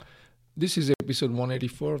This is episode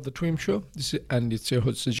 184 of The Twim Show. And it's your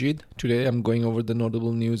host Sajid. Today I'm going over the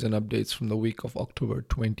notable news and updates from the week of October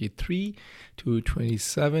 23 to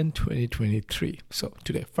 27, 2023. So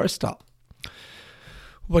today, first up,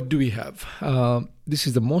 what do we have? This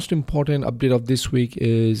is the most important update of this week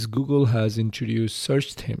is Google has introduced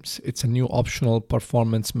search themes. It's a new optional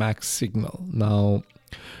Performance Max signal. Now,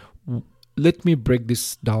 let me break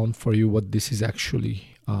this down for you what this is actually.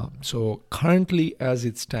 So currently as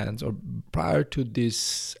it stands, or prior to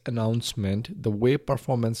this announcement, the way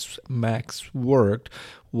Performance Max worked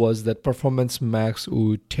was that Performance Max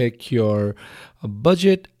would take your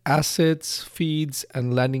budget, assets, feeds,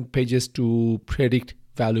 and landing pages to predict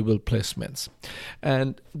valuable placements.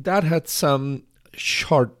 And that had some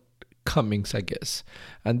shortcomings, I guess.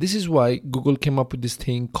 And this is why Google came up with this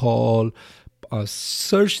thing called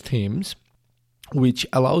search themes, which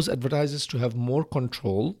allows advertisers to have more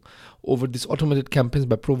control over these automated campaigns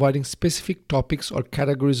by providing specific topics or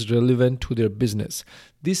categories relevant to their business.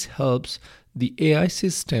 This helps the AI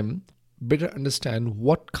system better understand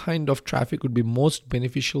what kind of traffic would be most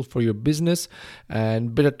beneficial for your business,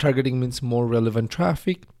 and better targeting means more relevant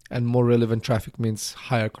traffic, and more relevant traffic means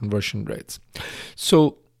higher conversion rates.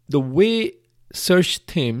 So the way search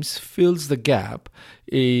themes fills the gap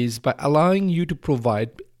is by allowing you to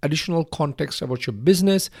provide additional context about your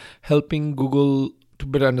business, helping Google to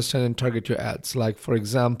better understand and target your ads. Like, for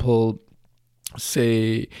example,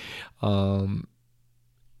 say, the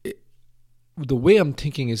way I'm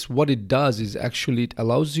thinking is what it does is actually it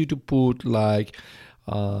allows you to put like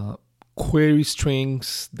query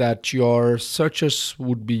strings that your searchers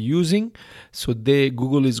would be using. So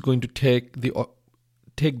Google is going to take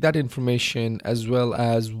that information as well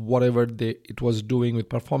as whatever it was doing with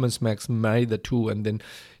Performance Max, marry the two, and then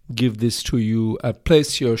give this to you,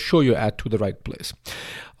 show your ad to the right place.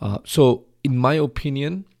 So in my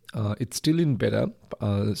opinion, it's still in beta,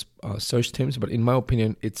 search themes, but in my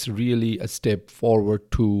opinion, it's really a step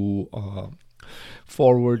forward to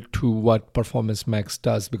what Performance Max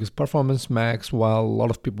does, because Performance Max, while a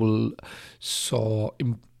lot of people saw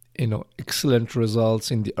excellent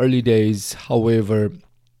results in the early days, however,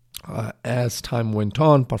 as time went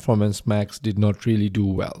on, Performance Max did not really do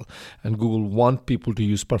well, and Google want people to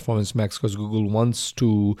use Performance Max because Google wants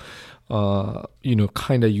to,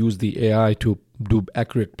 kind of use the AI to do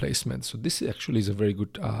accurate placements. So this actually is a very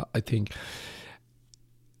good. I think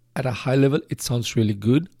at a high level, it sounds really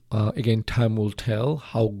good. Again, time will tell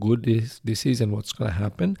how good this is and what's going to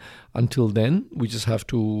happen. Until then, we just have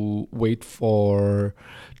to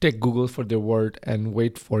take Google for their word and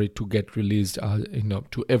wait for it to get released,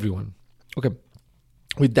 to everyone. Okay.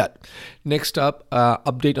 With that, next up,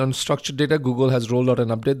 update on structured data. Google has rolled out an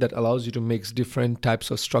update that allows you to mix different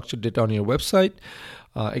types of structured data on your website.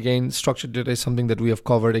 Again, structured data is something that we have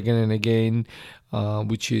covered again and again,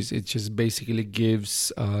 which is it just basically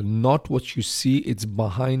gives not what you see, it's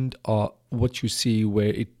behind what you see, where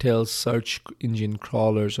it tells search engine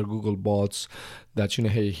crawlers or Google bots that,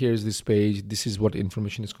 hey, here's this page, this is what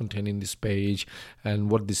information is contained in this page,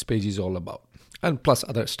 and what this page is all about, and plus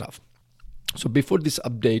other stuff. So before this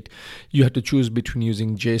update, you had to choose between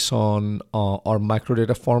using JSON or microdata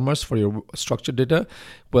formats for your structured data.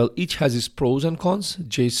 Well, each has its pros and cons.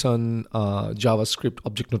 JSON JavaScript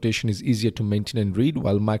object notation is easier to maintain and read,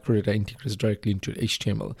 while microdata integrates directly into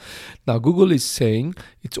HTML. Now, Google is saying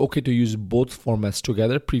it's okay to use both formats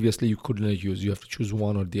together. Previously, you couldn't use. You have to choose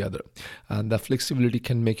one or the other. And the flexibility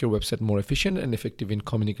can make your website more efficient and effective in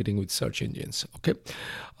communicating with search engines. Okay.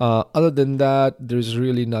 Other than that, there's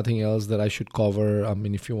really nothing else that I should cover. I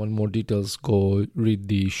mean, if you want more details, go read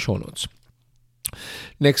the show notes.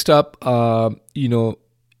 Next up,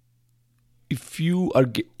 if you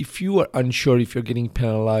are unsure if you're getting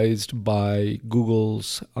penalized by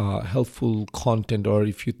Google's helpful content, or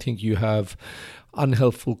if you think you have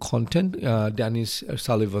unhelpful content, Dennis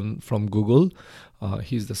Sullivan from Google,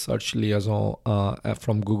 he's the search liaison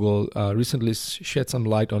from Google, recently shed some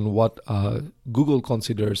light on what Google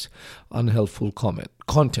considers unhelpful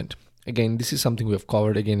content. Again, this is something we have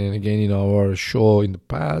covered again and again in our show in the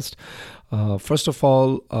past. First of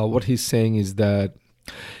all, what he's saying is that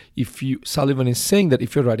Sullivan is saying that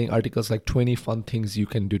if you're writing articles like 20 fun things you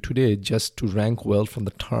can do today just to rank well for the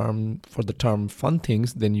term fun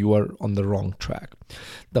things, then you are on the wrong track.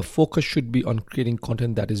 The focus should be on creating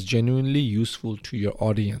content that is genuinely useful to your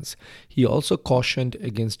audience. He also cautioned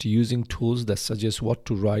against using tools that suggest what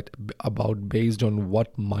to write about based on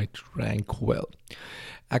what might rank well.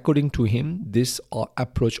 According to him, this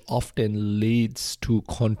approach often leads to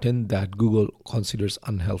content that Google considers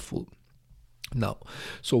unhelpful. Now,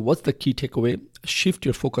 so what's the key takeaway? shift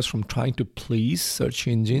your focus from trying to please search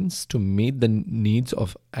engines to meet the needs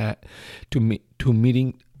of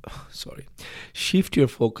shift your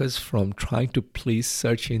focus from trying to please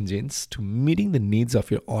search engines to meeting the needs of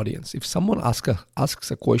your audience. If someone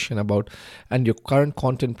asks a question about and your current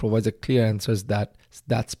content provides a clear answers,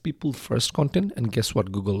 that's people first content, and guess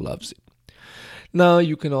what? Google loves it. Now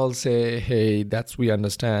you can all say, hey, we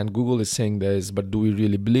understand Google is saying this, but do we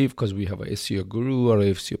really believe because we have a SEO guru or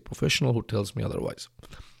a SEO professional who tells me otherwise?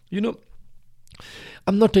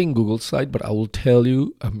 I'm not taking Google's side, but I will tell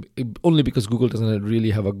you only because Google doesn't really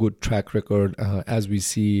have a good track record as we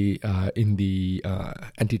see in the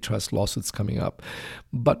antitrust lawsuits coming up.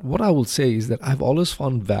 But what I will say is that I've always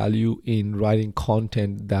found value in writing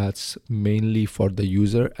content that's mainly for the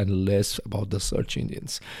user and less about the search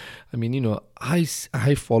engines. I mean, I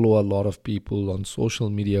follow a lot of people on social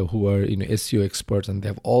media who are SEO experts, and they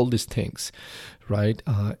have all these things, right?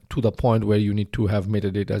 To the point where you need to have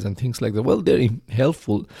metadata and things like that. Well, they're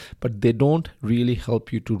helpful, but they don't really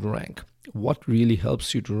help you to rank. What really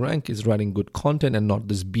helps you to rank is writing good content and not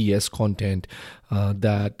this BS content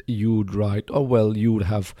that you would write, or well, you would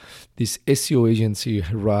have this SEO agency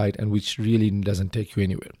write, and which really doesn't take you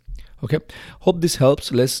anywhere. Okay, hope this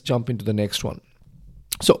helps. Let's jump into the next one.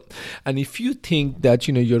 So, and if you think that,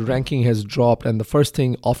 your ranking has dropped, and the first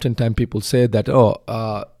thing oftentimes people say that,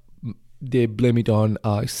 they blame it on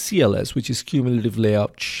CLS, which is cumulative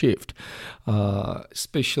layout shift,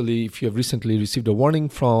 especially if you have recently received a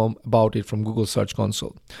warning about it from Google Search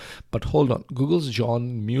Console. But hold on, Google's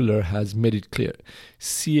John Mueller has made it clear.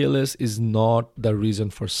 CLS is not the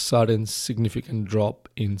reason for sudden significant drop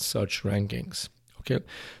in search rankings. Okay,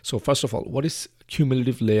 so first of all, what is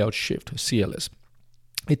cumulative layout shift, CLS?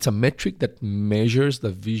 It's a metric that measures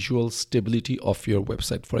the visual stability of your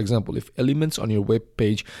website. For example, if elements on your web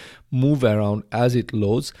page move around as it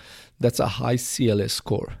loads, that's a high CLS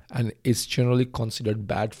score, and it's generally considered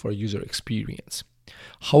bad for user experience.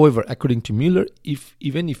 However, according to Mueller,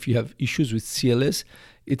 even if you have issues with CLS,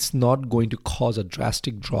 it's not going to cause a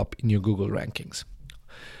drastic drop in your Google rankings.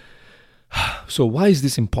 So why is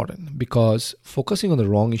this important? Because focusing on the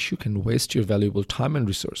wrong issue can waste your valuable time and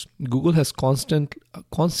resource. Google has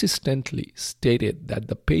consistently stated that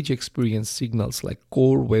the page experience signals like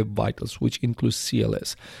core web vitals, which includes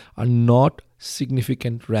CLS, are not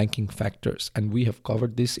significant ranking factors, and we have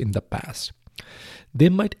covered this in the past. They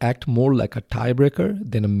might act more like a tiebreaker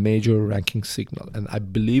than a major ranking signal. And I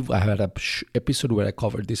believe I had an episode where I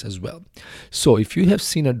covered this as well. So if you have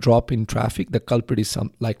seen a drop in traffic, the culprit is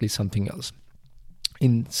likely something else.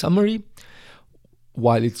 In summary,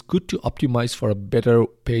 while it's good to optimize for a better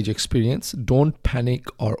page experience, don't panic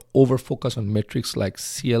or over-focus on metrics like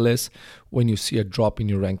CLS when you see a drop in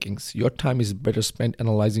your rankings. Your time is better spent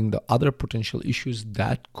analyzing the other potential issues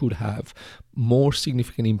that could have more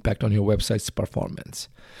significant impact on your website's performance.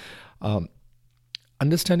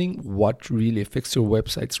 Understanding what really affects your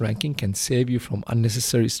website's ranking can save you from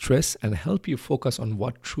unnecessary stress and help you focus on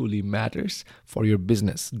what truly matters for your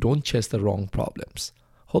business. Don't chase the wrong problems.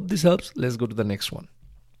 Hope this helps. Let's go to the next one.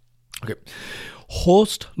 Okay,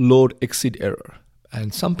 host load exceed error.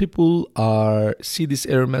 And some people see this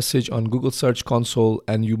error message on Google Search Console,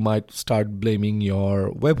 and you might start blaming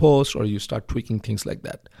your web host, or you start tweaking things like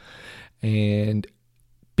that. And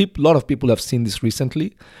a lot of people have seen this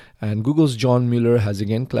recently, and Google's John Mueller has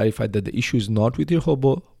again clarified that the issue is not with your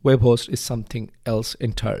web host, is something else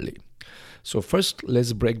entirely. So first,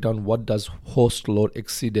 let's break down what does host load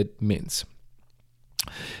exceeded means.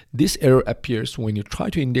 This error appears when you try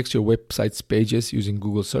to index your website's pages using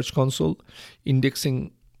Google Search Console.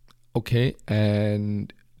 Indexing, okay,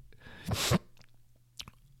 and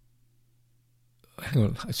hang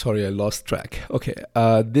on, sorry, I lost track. Okay,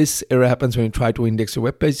 this error happens when you try to index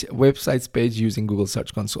your website's page using Google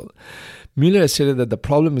Search Console. Mueller has stated that the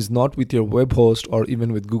problem is not with your web host or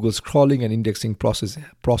even with Google's crawling and indexing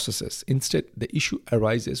processes. Instead, the issue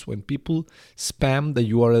arises when people spam the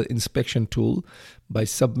URL inspection tool by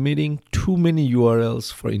submitting too many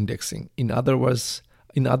URLs for indexing. In other words,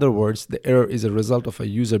 the error is a result of a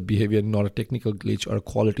user behavior, not a technical glitch or a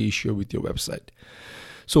quality issue with your website.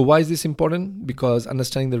 So why is this important? Because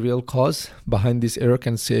understanding the real cause behind this error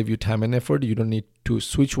can save you time and effort. You don't need to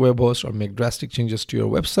switch web hosts or make drastic changes to your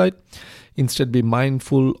website. Instead, be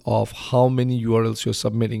mindful of how many URLs you're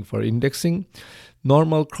submitting for indexing.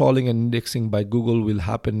 Normal crawling and indexing by Google will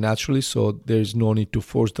happen naturally, so there's no need to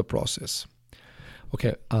force the process.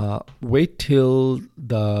 Okay, wait till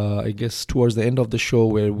towards the end of the show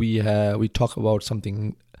where we talk about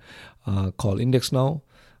something called Index Now.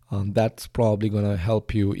 That's probably going to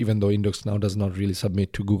help you, even though Index Now does not really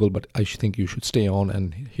submit to Google, but I think you should stay on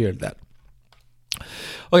and hear that.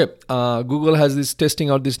 Okay, Google has this testing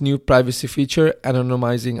out this new privacy feature,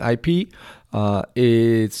 anonymizing IP.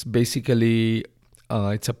 It's basically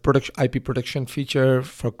it's a IP protection feature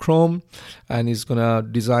for Chrome, and it's gonna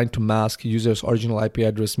design to mask users' original IP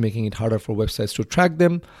address, making it harder for websites to track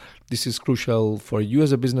them. This is crucial for you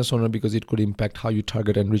as a business owner because it could impact how you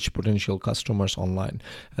target and reach potential customers online.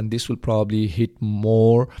 And this will probably hit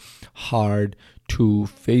more hard to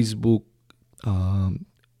Facebook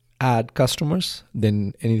ad customers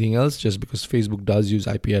than anything else, just because Facebook does use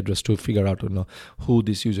IP address to figure out who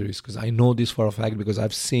this user is. Because I know this for a fact because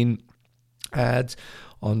I've seen ads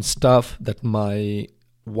on stuff that my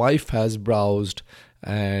wife has browsed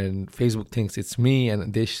and Facebook thinks it's me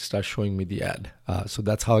and they start showing me the ad. So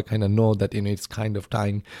that's how I kind of know that it's kind of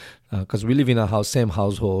tying, because we live in a same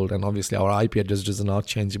household, and obviously our IP address does not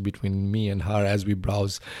change between me and her as we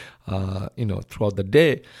browse throughout the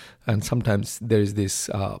day. And sometimes there is this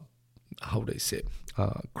how do I say,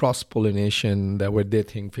 cross-pollination that where they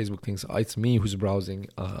think, Facebook thinks, it's me who's browsing,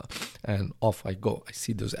 and off I go. I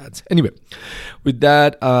see those ads. Anyway, with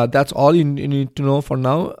that, that's all you need to know for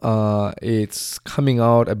now. It's coming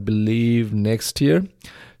out, I believe, next year.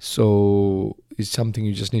 So it's something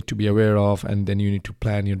you just need to be aware of, and then you need to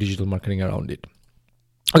plan your digital marketing around it.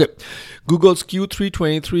 Okay, Google's Q3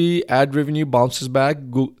 23 ad revenue bounces back.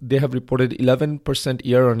 They have reported 11%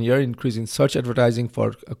 year-on-year increase in search advertising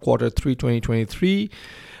for quarter 3 2023.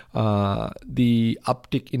 The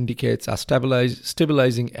uptick indicates a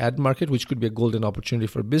stabilizing ad market, which could be a golden opportunity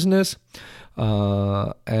for business. And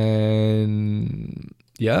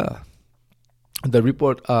yeah, the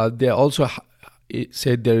report, they also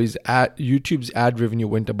said there is YouTube's ad revenue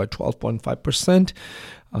went up by 12.5%.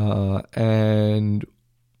 And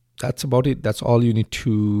that's about it. That's all you need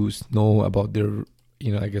to know about their,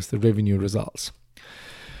 the revenue results.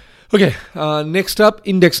 Okay, next up,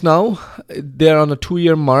 Index Now. They're on a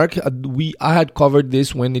 2-year mark. I had covered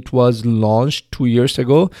this when it was launched 2 years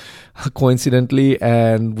ago, coincidentally,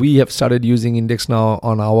 and we have started using Index Now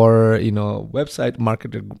on our website,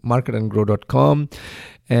 marketandgrow.com.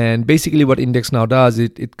 And basically what Index Now does,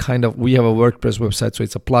 it kind of, we have a WordPress website, so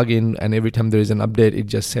it's a plugin, and every time there is an update, it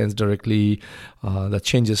just sends directly the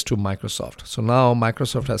changes to Microsoft. So now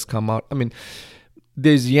Microsoft has come out.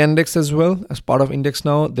 There's Yandex as well as part of Index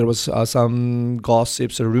Now. There was some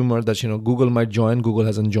gossips or rumor that Google might join. Google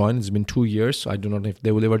hasn't joined. It's been 2 years, so I do not know if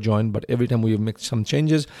they will ever join. But every time we make some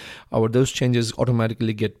changes, those changes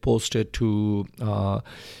automatically get posted to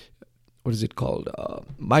what is it called?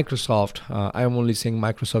 Microsoft. I am only saying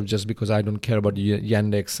Microsoft just because I don't care about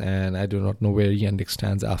Yandex, and I do not know where Yandex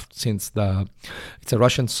stands since it's a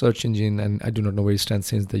Russian search engine, and I do not know where it stands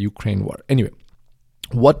since the Ukraine war. Anyway,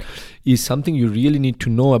 what is something you really need to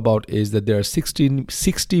know about is that there are 60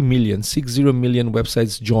 million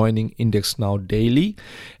websites joining Index Now daily,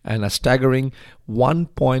 and a staggering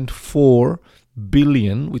 1.4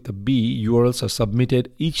 billion with a B URLs are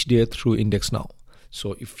submitted each day through Index Now.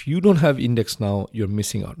 So if you don't have Index Now, you're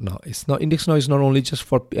missing out. Now, Index Now is not only just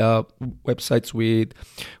for websites with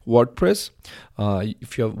WordPress.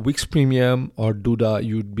 If you have Wix Premium or Duda,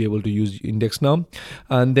 you'd be able to use Index Now.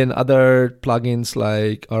 And then other plugins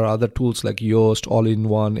or other tools like Yoast,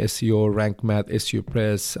 All-in-One, SEO, Rank Math, SEO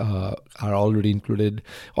Press are already include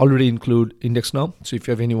Index Now. So if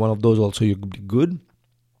you have any one of those also, you could be good.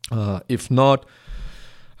 If not,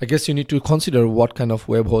 I guess you need to consider what kind of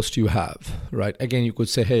web host you have, right? Again, you could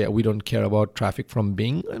say, hey, we don't care about traffic from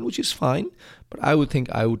Bing, and which is fine, but I would think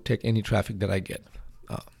I would take any traffic that I get.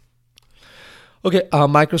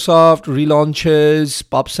 Microsoft relaunches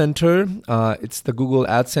Pop Center. It's the Google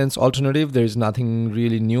AdSense alternative. There is nothing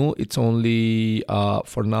really new. It's only,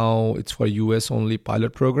 for now, it's for US only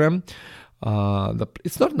pilot program.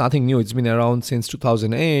 It's not nothing new. It's been around since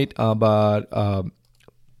 2008, but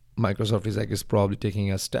Microsoft is, I guess, probably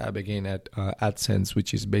taking a stab again at AdSense,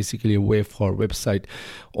 which is basically a way for website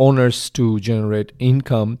owners to generate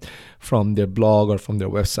income from their blog or from their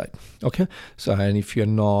website. Okay, so and if you're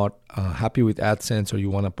not happy with AdSense or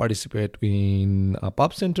you want to participate in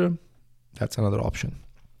Pop Center, that's another option.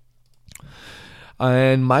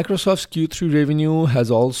 And Microsoft's Q3 revenue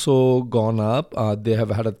has also gone up. They have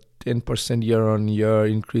had a 10% year-on-year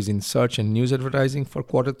increase in search and news advertising for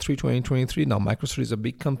quarter 3 2023. Now, Microsoft is a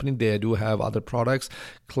big company. They do have other products,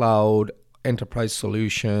 cloud, enterprise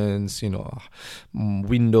solutions,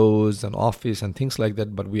 Windows and Office and things like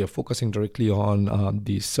that. But we are focusing directly on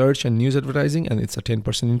the search and news advertising, and it's a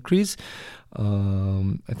 10% increase.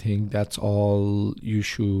 I think that's all you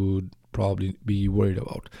should probably be worried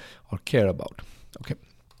about or care about. Okay.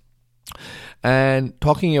 And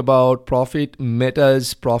talking about profit,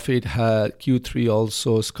 Meta's profit had Q3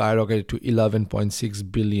 also skyrocketed to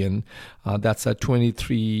 11.6 billion. That's a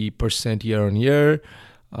 23% year-on-year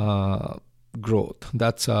growth.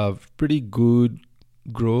 That's a pretty good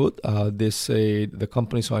growth. They say the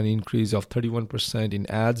company saw an increase of 31% in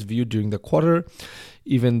ads viewed during the quarter,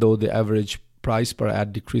 even though the average price per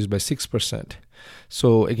ad decreased by 6%.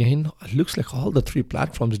 So again, it looks like all the three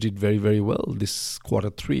platforms did very, very well this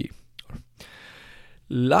quarter three.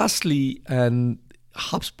 Lastly, and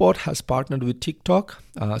HubSpot has partnered with TikTok.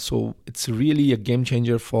 So it's really a game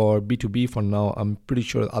changer for B2B for now. I'm pretty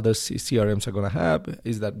sure other CRMs are going to have,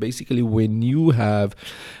 is that basically when you have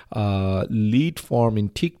a lead form in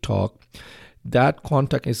TikTok, that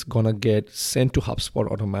contact is going to get sent to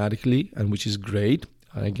HubSpot automatically, and which is great.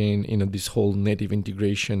 Again, this whole native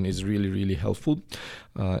integration is really, really helpful.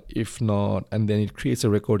 If not, and then it creates a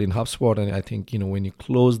record in HubSpot. And I think, when you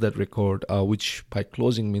close that record, which by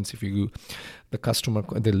closing means if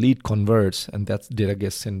the lead converts and that data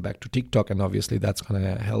gets sent back to TikTok, and obviously that's going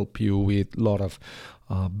to help you with a lot of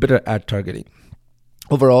better ad targeting.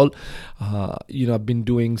 Overall, I've been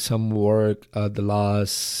doing some work the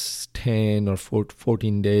last 10 or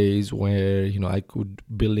 14 days where, I could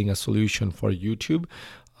building a solution for YouTube.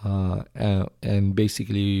 And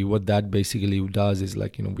basically what that basically does is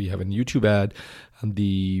we have a YouTube ad, and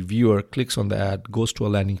the viewer clicks on the ad, goes to a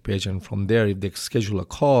landing page, and from there, if they schedule a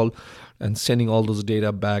call and sending all those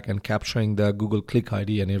data back and capturing the Google Click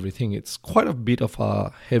ID and everything, it's quite a bit of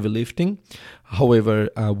a heavy lifting. However,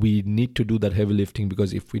 we need to do that heavy lifting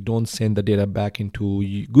because if we don't send the data back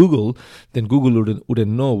into Google, then Google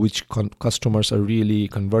wouldn't know which customers are really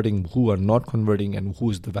converting, who are not converting, and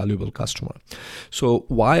who is the valuable customer. So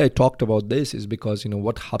why I talked about this is because,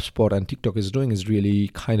 what HubSpot and TikTok is doing is really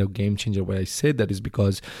kind of game changer. Why I say that is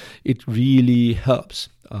because it really helps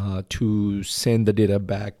to send the data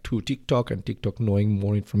back to TikTok, and TikTok knowing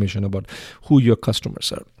more information about who your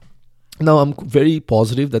customers are. Now, I'm very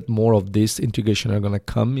positive that more of this integration are going to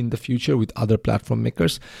come in the future with other platform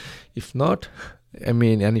makers. If not, and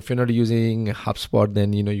if you're not using HubSpot,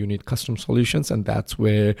 then you need custom solutions, and that's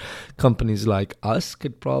where companies like us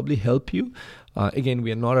could probably help you. Again,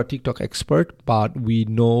 we are not a TikTok expert, but we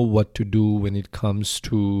know what to do when it comes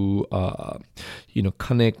to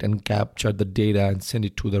connect and capture the data and send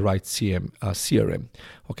it to the right CRM.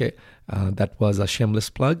 Okay, that was a shameless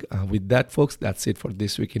plug. With that, folks, that's it for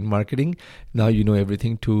this week in marketing. Now you know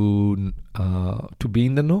everything to be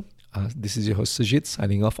in the know. This is your host Sujit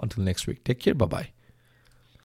signing off until next week. Take care. Bye-bye.